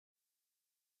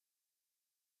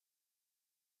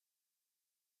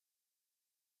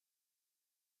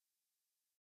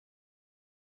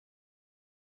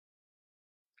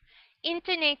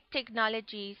Internet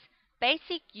technologies,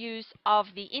 basic use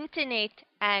of the Internet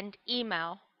and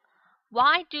email.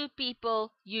 Why do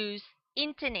people use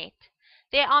Internet?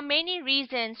 There are many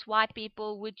reasons why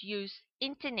people would use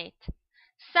Internet.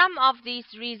 Some of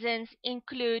these reasons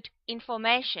include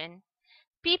information.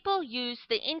 People use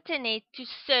the Internet to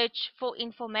search for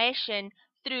information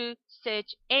through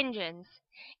search engines.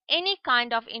 Any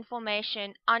kind of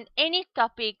information on any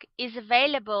topic is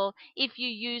available if you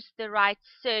use the right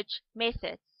search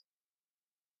methods.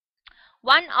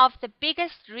 One of the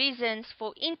biggest reasons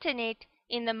for Internet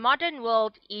in the modern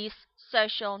world is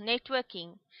social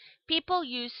networking. People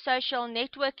use social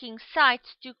networking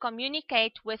sites to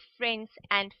communicate with friends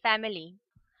and family.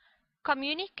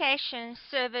 Communication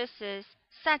services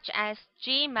such as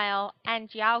Gmail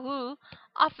and Yahoo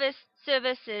offer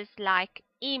services like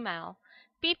email.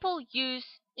 People use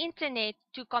Internet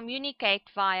to communicate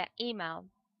via email.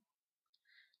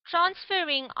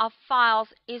 Transferring of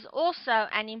files is also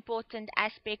an important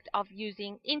aspect of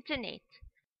using Internet.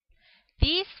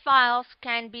 These files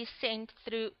can be sent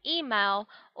through email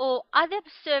or other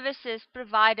services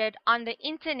provided on the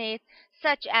Internet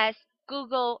such as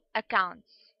Google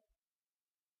accounts.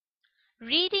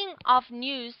 Reading of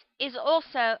news is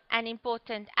also an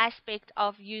important aspect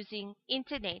of using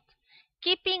Internet.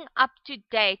 Keeping up to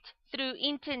date through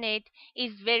Internet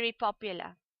is very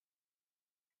popular.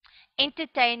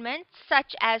 Entertainment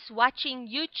such as watching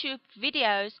YouTube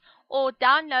videos or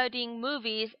downloading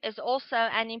movies is also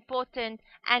an important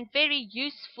and very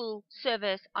useful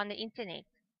service on the Internet.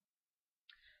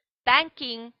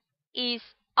 Banking is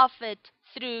offered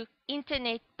through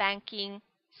Internet banking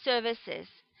services.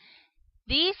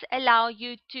 These allow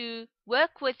you to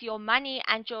work with your money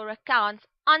and your accounts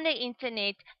on the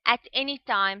Internet at any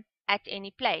time, at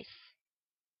any place.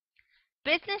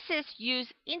 Businesses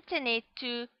use Internet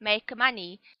to make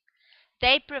money.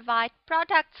 They provide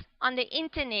products on the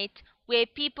Internet where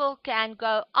people can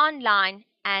go online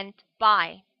and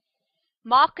buy.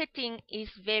 Marketing is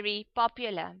very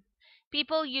popular.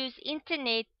 People use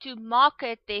Internet to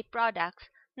market their products,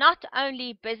 not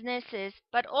only businesses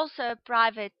but also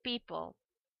private people.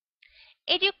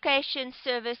 Education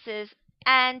services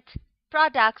and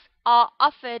products are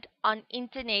offered on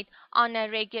Internet on a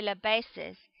regular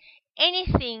basis.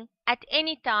 Anything at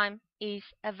any time is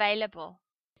available.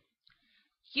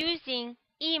 Using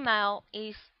email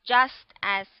is just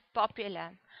as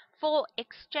popular for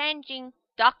exchanging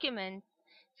documents,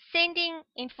 sending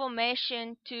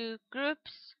information to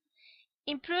groups,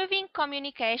 improving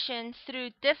communication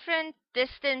through different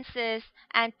distances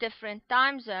and different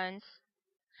time zones,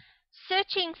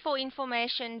 searching for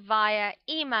information via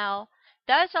email.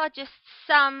 Those are just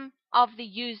some of the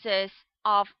uses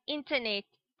of Internet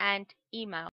and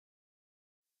email.